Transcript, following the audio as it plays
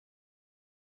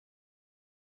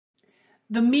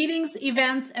The meetings,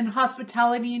 events, and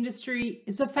hospitality industry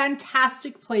is a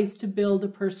fantastic place to build a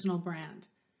personal brand.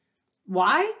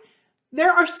 Why?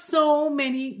 There are so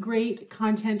many great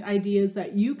content ideas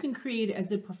that you can create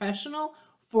as a professional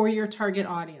for your target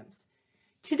audience.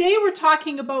 Today, we're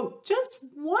talking about just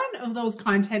one of those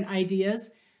content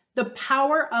ideas, the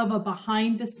power of a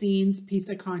behind-the-scenes piece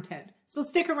of content. So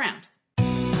stick around.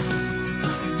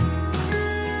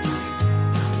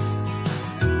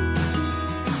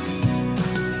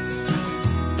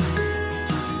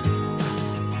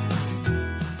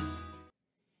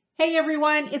 Hey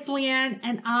everyone, it's Leanne,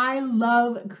 and I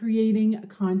love creating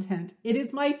content. It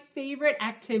is my favorite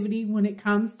activity when it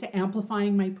comes to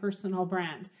amplifying my personal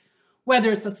brand.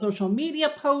 Whether it's a social media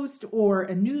post or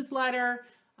a newsletter,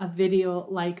 a video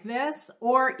like this,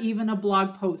 or even a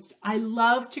blog post, I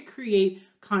love to create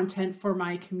content for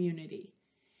my community.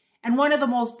 And one of the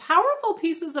most powerful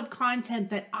pieces of content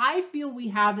that I feel we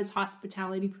have as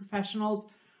hospitality professionals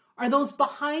are those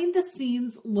behind the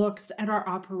scenes looks at our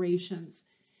operations.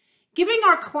 Giving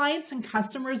our clients and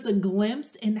customers a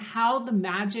glimpse in how the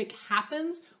magic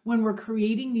happens when we're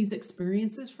creating these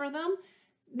experiences for them.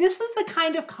 This is the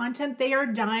kind of content they are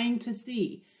dying to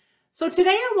see. So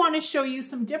today I want to show you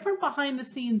some different behind the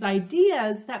scenes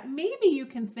ideas that maybe you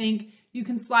can think you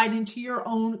can slide into your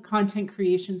own content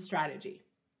creation strategy.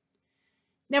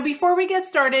 Now, before we get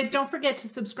started, don't forget to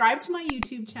subscribe to my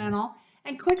YouTube channel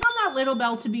and click on that little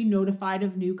bell to be notified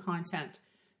of new content.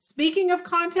 Speaking of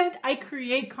content, I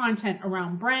create content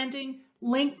around branding,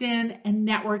 LinkedIn, and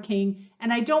networking,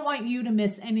 and I don't want you to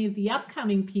miss any of the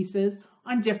upcoming pieces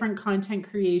on different content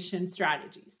creation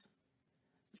strategies.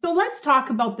 So let's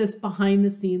talk about this behind the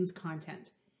scenes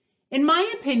content. In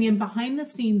my opinion, behind the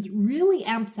scenes really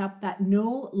amps up that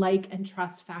know, like, and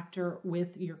trust factor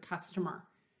with your customer.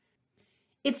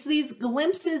 It's these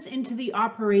glimpses into the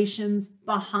operations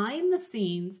behind the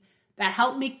scenes that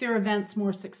help make their events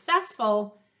more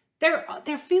successful.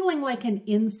 They're feeling like an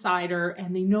insider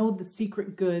and they know the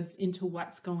secret goods into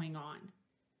what's going on.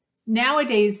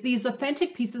 Nowadays, these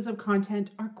authentic pieces of content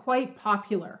are quite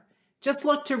popular. Just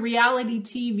look to reality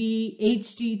TV,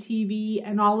 HGTV,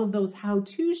 and all of those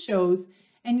how-to shows,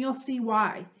 and you'll see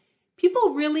why.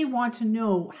 People really want to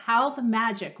know how the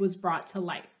magic was brought to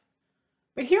life.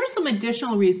 But here are some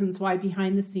additional reasons why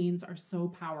behind the scenes are so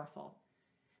powerful.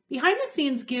 Behind the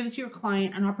scenes gives your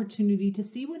client an opportunity to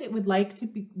see what it would like to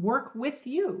work with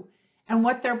you and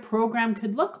what their program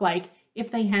could look like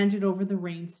if they handed over the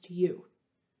reins to you.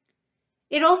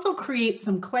 It also creates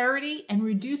some clarity and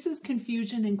reduces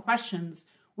confusion and questions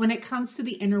when it comes to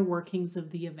the inner workings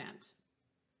of the event.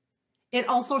 It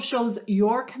also shows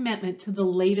your commitment to the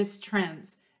latest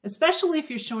trends, especially if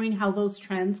you're showing how those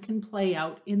trends can play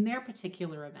out in their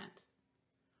particular event.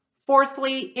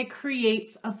 Fourthly, it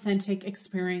creates authentic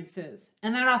experiences,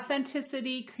 and that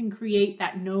authenticity can create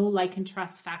that know, like, and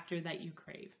trust factor that you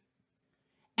crave.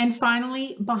 And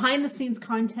finally, behind the scenes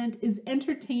content is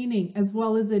entertaining as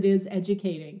well as it is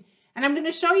educating. And I'm going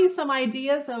to show you some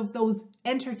ideas of those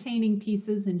entertaining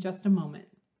pieces in just a moment.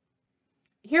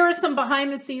 Here are some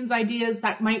behind the scenes ideas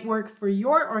that might work for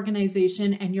your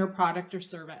organization and your product or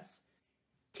service.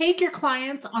 Take your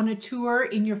clients on a tour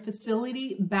in your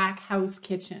facility back house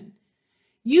kitchen.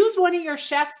 Use one of your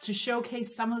chefs to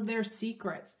showcase some of their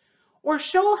secrets, or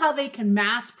show how they can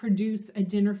mass produce a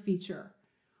dinner feature,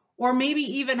 or maybe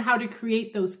even how to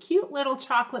create those cute little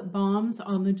chocolate bombs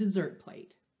on the dessert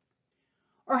plate.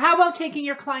 Or how about taking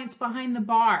your clients behind the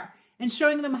bar and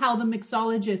showing them how the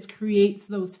mixologist creates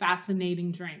those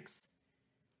fascinating drinks.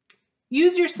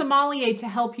 Use your sommelier to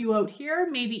help you out here,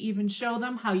 maybe even show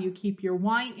them how you keep your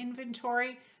wine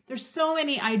inventory. There's so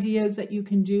many ideas that you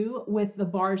can do with the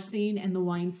bar scene and the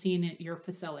wine scene at your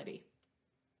facility.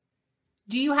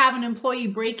 Do you have an employee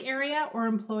break area or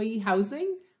employee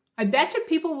housing? I bet you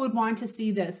people would want to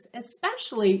see this,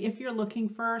 especially if you're looking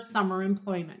for summer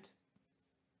employment.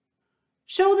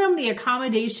 Show them the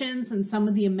accommodations and some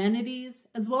of the amenities,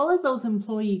 as well as those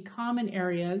employee common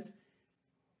areas,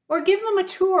 or give them a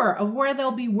tour of where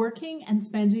they'll be working and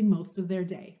spending most of their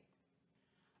day.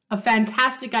 A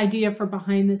fantastic idea for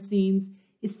behind the scenes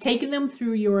is taking them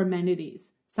through your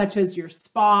amenities, such as your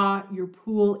spa, your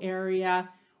pool area,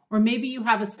 or maybe you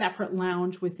have a separate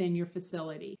lounge within your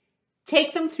facility.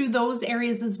 Take them through those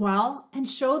areas as well and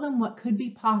show them what could be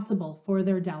possible for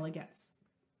their delegates.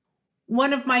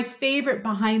 One of my favorite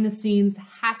behind the scenes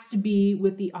has to be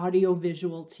with the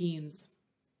audiovisual teams.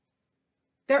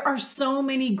 There are so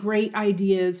many great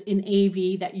ideas in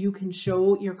AV that you can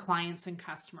show your clients and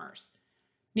customers.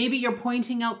 Maybe you're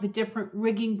pointing out the different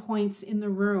rigging points in the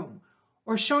room,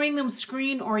 or showing them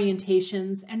screen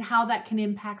orientations and how that can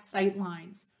impact sight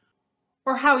lines.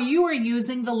 or how you are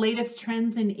using the latest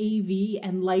trends in AV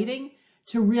and lighting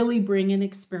to really bring an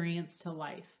experience to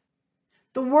life.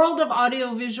 The world of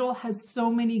audiovisual has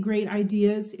so many great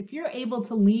ideas. If you're able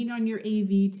to lean on your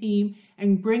AV team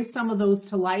and bring some of those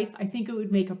to life, I think it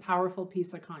would make a powerful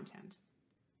piece of content.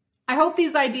 I hope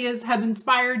these ideas have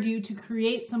inspired you to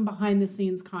create some behind the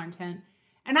scenes content,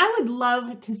 and I would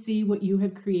love to see what you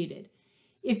have created.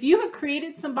 If you have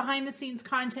created some behind the scenes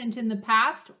content in the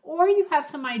past, or you have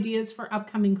some ideas for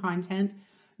upcoming content,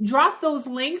 drop those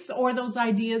links or those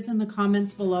ideas in the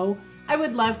comments below. I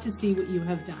would love to see what you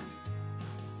have done.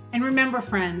 And remember,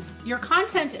 friends, your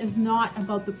content is not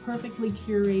about the perfectly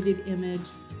curated image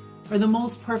or the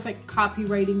most perfect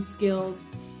copywriting skills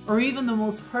or even the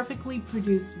most perfectly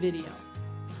produced video,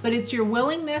 but it's your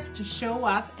willingness to show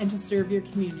up and to serve your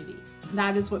community.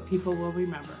 That is what people will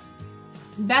remember.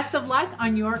 Best of luck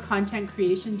on your content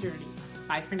creation journey.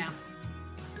 Bye for now.